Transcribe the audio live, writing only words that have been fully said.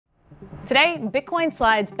Today, Bitcoin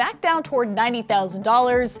slides back down toward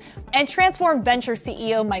 $90,000, and Transform Venture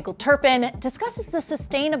CEO Michael Terpin discusses the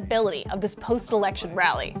sustainability of this post-election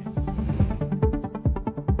rally.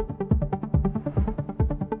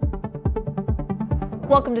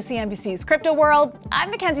 Welcome to CNBC's Crypto World.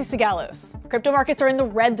 I'm Mackenzie Sigalos. Crypto markets are in the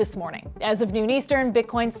red this morning. As of noon Eastern,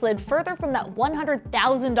 Bitcoin slid further from that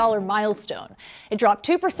 $100,000 milestone. It dropped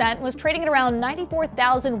 2% and was trading at around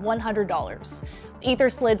 $94,100.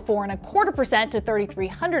 Ether slid 4.25% to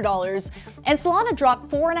 $3,300, and Solana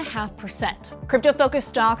dropped 4.5%. Crypto-focused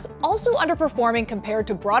stocks also underperforming compared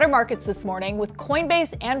to broader markets this morning, with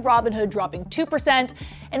Coinbase and Robinhood dropping 2%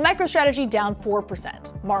 and MicroStrategy down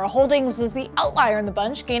 4%. Mara Holdings was the outlier in the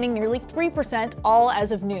bunch, gaining nearly 3%, all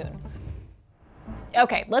as of noon.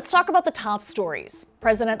 Okay, let's talk about the top stories.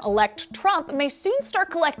 President-elect Trump may soon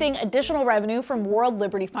start collecting additional revenue from World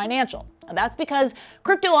Liberty Financial. And that's because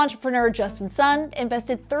crypto entrepreneur Justin Sun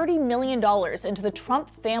invested $30 million into the Trump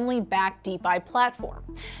family-backed DeFi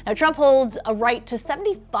platform. Now, Trump holds a right to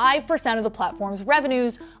 75% of the platform's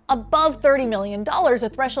revenues above $30 million, a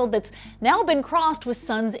threshold that's now been crossed with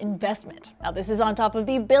Sun's investment. Now, this is on top of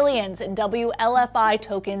the billions in WLFI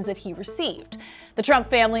tokens that he received. The Trump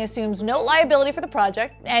family assumes no liability for the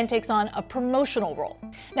project and takes on a promotional role.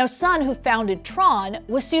 Now, Sun, who founded Tron,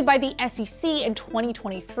 was sued by the SEC in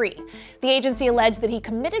 2023. The agency alleged that he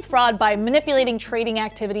committed fraud by manipulating trading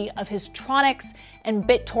activity of his Tronix and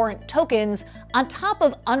BitTorrent tokens on top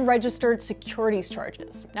of unregistered securities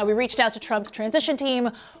charges. Now, we reached out to Trump's transition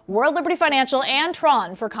team, World Liberty Financial, and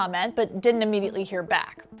Tron for comment, but didn't immediately hear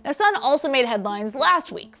back. Now, Sun also made headlines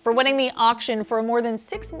last week for winning the auction for a more than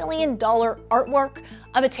 $6 million artwork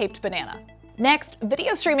of a taped banana. Next,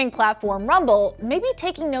 video streaming platform Rumble may be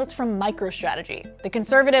taking notes from MicroStrategy. The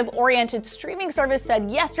conservative-oriented streaming service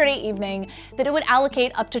said yesterday evening that it would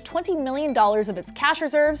allocate up to $20 million of its cash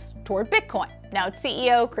reserves toward Bitcoin. Now, its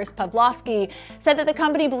CEO, Chris Pavlovski, said that the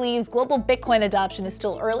company believes global Bitcoin adoption is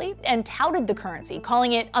still early and touted the currency,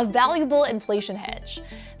 calling it a valuable inflation hedge.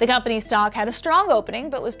 The company's stock had a strong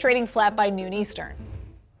opening, but was trading flat by noon Eastern.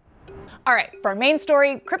 All right, for our main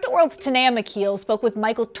story, Crypto World's Tanea McKeel spoke with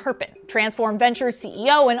Michael Terpin, Transform Ventures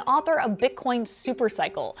CEO and author of Bitcoin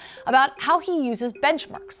Supercycle, about how he uses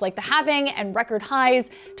benchmarks like the halving and record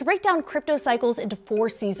highs to break down crypto cycles into 4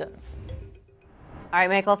 seasons. All right,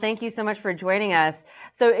 Michael, thank you so much for joining us.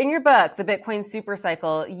 So in your book, The Bitcoin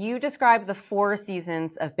Supercycle, you describe the 4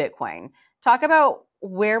 seasons of Bitcoin. Talk about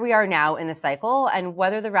where we are now in the cycle and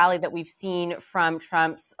whether the rally that we've seen from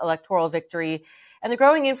Trump's electoral victory and the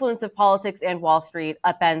growing influence of politics and Wall Street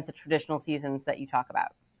upends the traditional seasons that you talk about.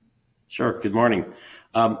 Sure. Good morning.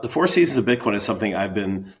 The 4 seasons of Bitcoin is something I've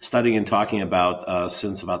been studying and talking about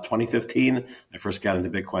since about 2015. I first got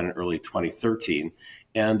into Bitcoin in early 2013.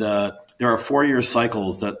 And there are 4-year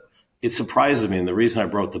cycles that it surprises me. And the reason I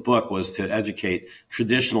wrote the book was to educate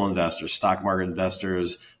traditional investors, stock market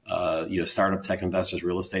investors, startup tech investors,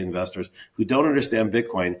 real estate investors who don't understand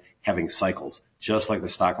Bitcoin having cycles, just like the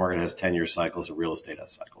stock market has 10-year cycles and real estate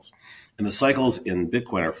has cycles. And the cycles in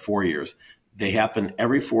Bitcoin are 4 years. They happen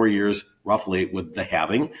every 4 years, roughly, with the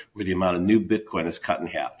halving, where the amount of new Bitcoin is cut in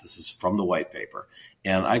half. This is from the white paper.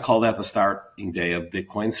 And I call that the starting day of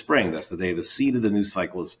Bitcoin spring. That's the day the seed of the new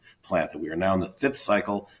cycle is planted. We are now in the 5th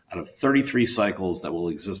cycle out of 33 cycles that will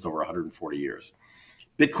exist over 140 years.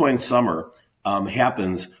 Bitcoin summer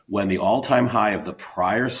happens when the all-time high of the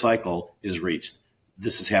prior cycle is reached.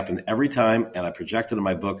 This has happened every time, and I projected in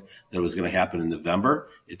my book that it was going to happen in November.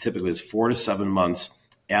 It typically is 4 to 7 months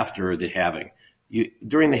after the halving.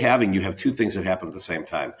 During the halving, you have 2 things that happen at the same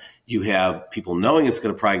time. You have people knowing it's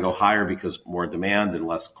going to probably go higher because more demand and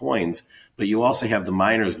less coins, but you also have the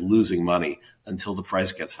miners losing money until the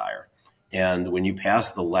price gets higher. And when you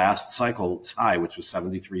pass the last cycle's high, which was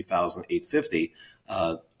 73,850,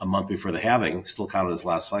 a month before the halving, still counted as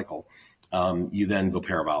last cycle, you then go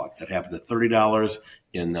parabolic. That happened at $30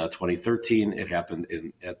 in 2013. It happened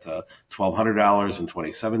at $1,200 in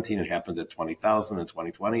 2017. It happened at $20,000 in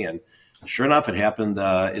 2020. And sure enough, it happened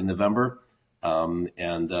in November.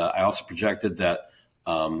 I also projected that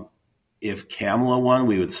if Kamala won,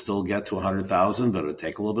 we would still get to 100,000, but it would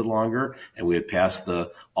take a little bit longer. And we would pass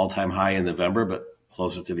the all-time high in November, but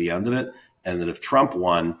closer to the end of it. And that if Trump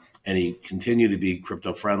won and he continued to be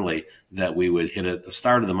crypto friendly, that we would hit it at the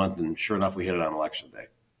start of the month. And sure enough, we hit it on election day.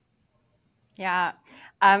 Yeah.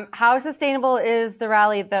 How sustainable is the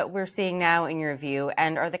rally that we're seeing now in your view?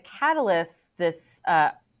 And are the catalysts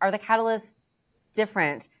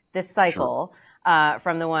different this cycle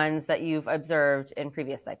from the ones that you've observed in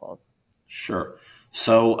previous cycles? Sure.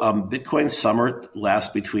 So Bitcoin summer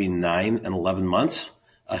lasts between 9 and 11 months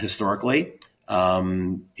historically.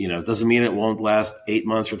 It doesn't mean it won't last 8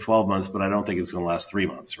 months or 12 months, but I don't think it's going to last 3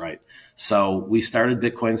 months, right? So we started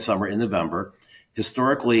Bitcoin Summer in November.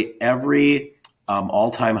 Historically, every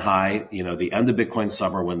all-time high, the end of Bitcoin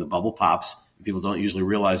Summer when the bubble pops, people don't usually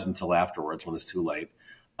realize until afterwards when it's too late,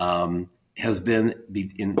 has been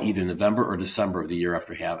in either November or December of the year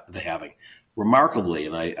after the halving. Remarkably,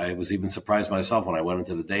 and I was even surprised myself when I went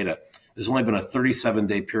into the data, there's only been a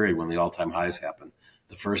 37-day period when the all-time highs happened.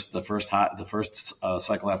 The first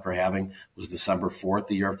cycle after halving was December 4th,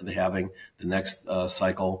 the year after the halving. The next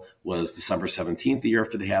cycle was December 17th, the year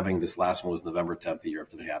after the halving. This last one was November 10th, the year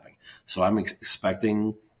after the halving. So I'm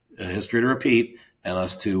expecting history to repeat, and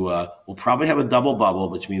us to we'll probably have a double bubble,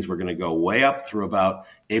 which means we're going to go way up through about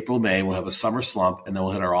April, May. We'll have a summer slump, and then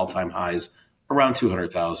we'll hit our all-time highs around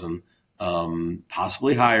 200,000,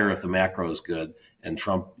 possibly higher if the macro is good and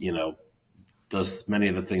Trump, does many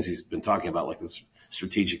of the things he's been talking about, like this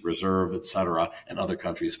strategic reserve, et cetera, and other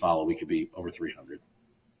countries follow. We could be over 300.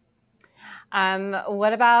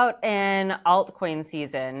 What about in altcoin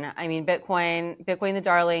season? I mean, Bitcoin the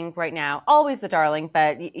darling right now, always the darling,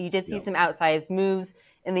 but you did see some outsized moves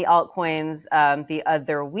in the altcoins the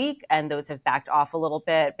other week, and those have backed off a little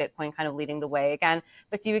bit, Bitcoin kind of leading the way again.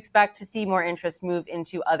 But do you expect to see more interest move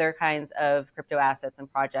into other kinds of crypto assets and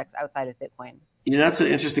projects outside of Bitcoin? That's an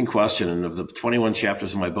interesting question. And of the 21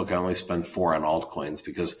 chapters in my book, I only spend 4 on altcoins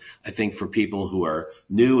because I think for people who are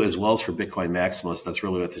new as well as for Bitcoin maximalists, that's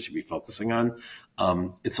really what they should be focusing on.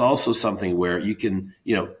 It's also something where you can,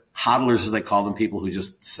 hodlers, as they call them, people who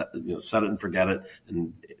just set it and forget it,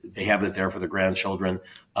 and they have it there for their grandchildren.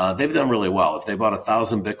 They've done really well. If they bought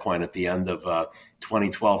 1,000 Bitcoin at the end of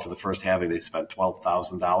 2012 for the first halving, they spent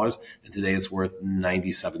 $12,000, and today it's worth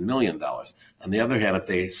 $97 million. On the other hand, if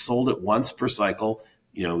they sold it once per cycle,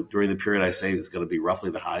 during the period I say is going to be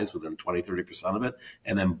roughly the highs within 20-30% of it,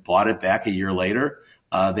 and then bought it back a year later,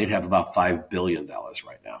 they'd have about $5 billion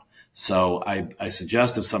right now. So I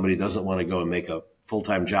suggest if somebody doesn't want to go and make a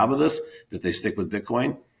full-time job of this, that they stick with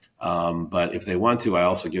Bitcoin. But if they want to, I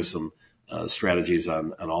also give some strategies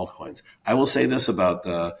on altcoins. I will say this about,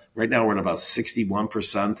 right now we're at about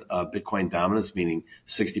 61% Bitcoin dominance, meaning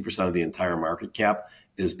 60% of the entire market cap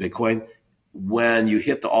is Bitcoin. When you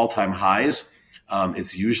hit the all-time highs,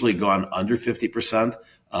 it's usually gone under 50%.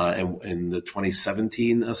 And in the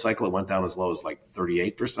 2017 cycle, it went down as low as like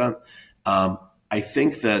 38%. I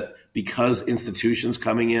think that because institutions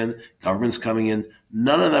coming in, governments coming in,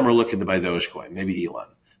 none of them are looking to buy Dogecoin, maybe Elon.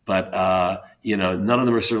 But, none of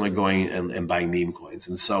them are certainly going and buying meme coins.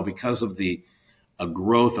 And so because of the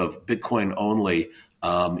growth of Bitcoin only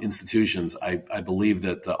institutions, I believe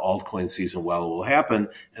that the altcoin season will happen.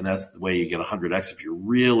 And that's the way you get 100x if you're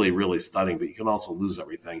really, really studying, but you can also lose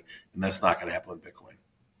everything. And that's not going to happen with Bitcoin.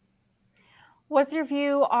 What's your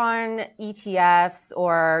view on ETFs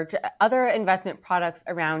or other investment products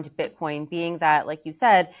around Bitcoin, being that, like you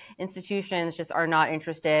said, institutions just are not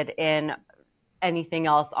interested in anything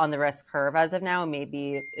else on the risk curve as of now,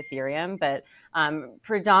 maybe Ethereum, but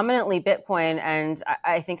predominantly Bitcoin. And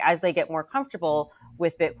I think as they get more comfortable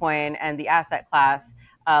with Bitcoin and the asset class,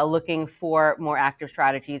 looking for more active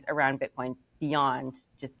strategies around Bitcoin beyond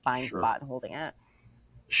just buying spot and holding it.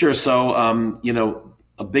 Sure. So,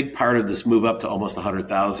 a big part of this move up to almost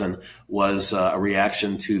 100,000 was a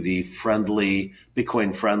reaction to the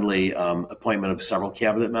Bitcoin-friendly appointment of several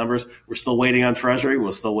cabinet members. We're still waiting on Treasury.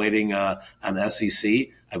 We're still waiting on SEC.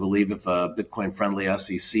 I believe if a Bitcoin-friendly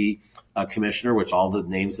SEC commissioner, which all the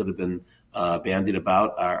names that have been bandied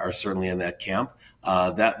about are certainly in that camp,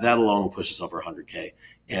 that alone will push us over 100K.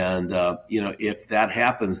 And, if that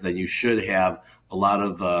happens, then you should have a lot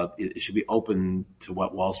of, it should be open to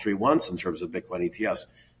what Wall Street wants in terms of Bitcoin ETFs.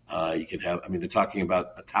 You can have, they're talking about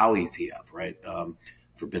a Tau ETF, right?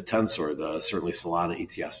 For BitTensor, certainly Solana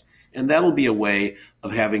ETFs. And that'll be a way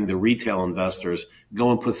of having the retail investors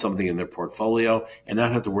go and put something in their portfolio and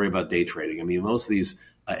not have to worry about day trading. Most of these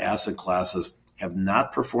asset classes have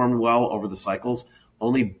not performed well over the cycles.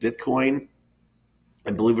 Only Bitcoin,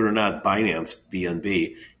 and believe it or not, Binance,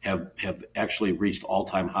 BNB, have actually reached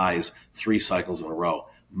all-time highs 3 cycles in a row.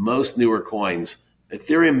 Most newer coins,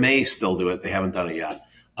 Ethereum may still do it. They haven't done it yet.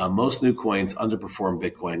 Most new coins underperform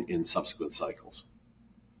Bitcoin in subsequent cycles.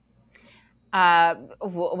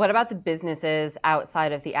 What about the businesses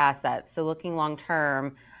outside of the assets? So looking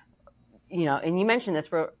long-term, and you mentioned this,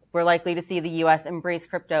 we're likely to see the U.S. embrace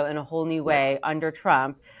crypto in a whole new way under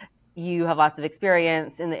Trump. You have lots of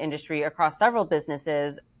experience in the industry across several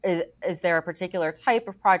businesses. Is there a particular type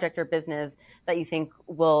of project or business that you think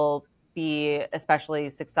will be especially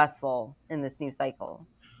successful in this new cycle?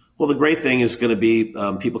 Well, the great thing is going to be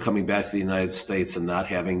people coming back to the United States and not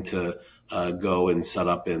having to go and set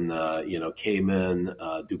up in Cayman,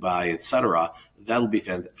 Dubai, etc. That'll be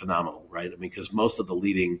phenomenal, right? I mean, because most of the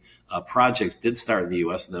leading projects did start in the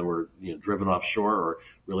U.S. and then were driven offshore, or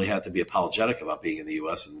really had to be apologetic about being in the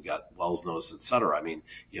U.S. and got Wells notice, etc. I mean,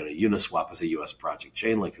 Uniswap is a U.S. project,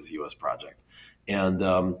 Chainlink is a U.S. project, and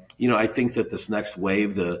I think that this next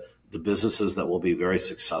wave, the businesses that will be very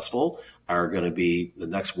successful are going to be the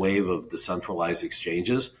next wave of decentralized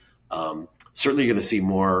exchanges. Certainly, you're going to see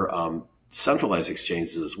more centralized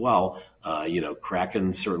exchanges as well.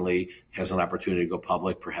 Kraken certainly has an opportunity to go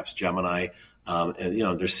public, perhaps Gemini.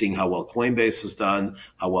 And they're seeing how well Coinbase has done,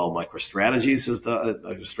 how well MicroStrategy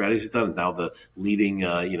has done, and now the leading,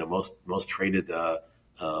 most traded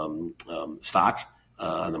stock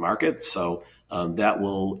on the market. So that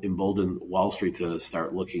will embolden Wall Street to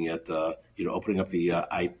start looking at, opening up the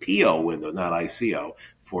IPO window, not ICO,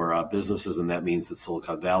 for businesses, and that means that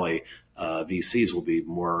Silicon Valley VCs will be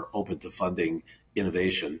more open to funding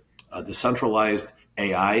innovation. Decentralized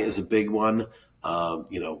AI is a big one.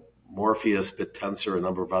 Morpheus, BitTensor, a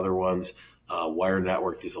number of other ones, Wire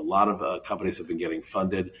Network. There's a lot of companies that have been getting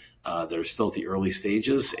funded. They're still at the early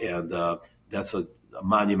stages, and that's a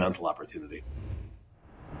monumental opportunity.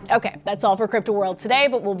 Okay, that's all for Crypto World today,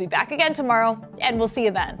 but we'll be back again tomorrow, and we'll see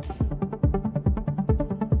you then.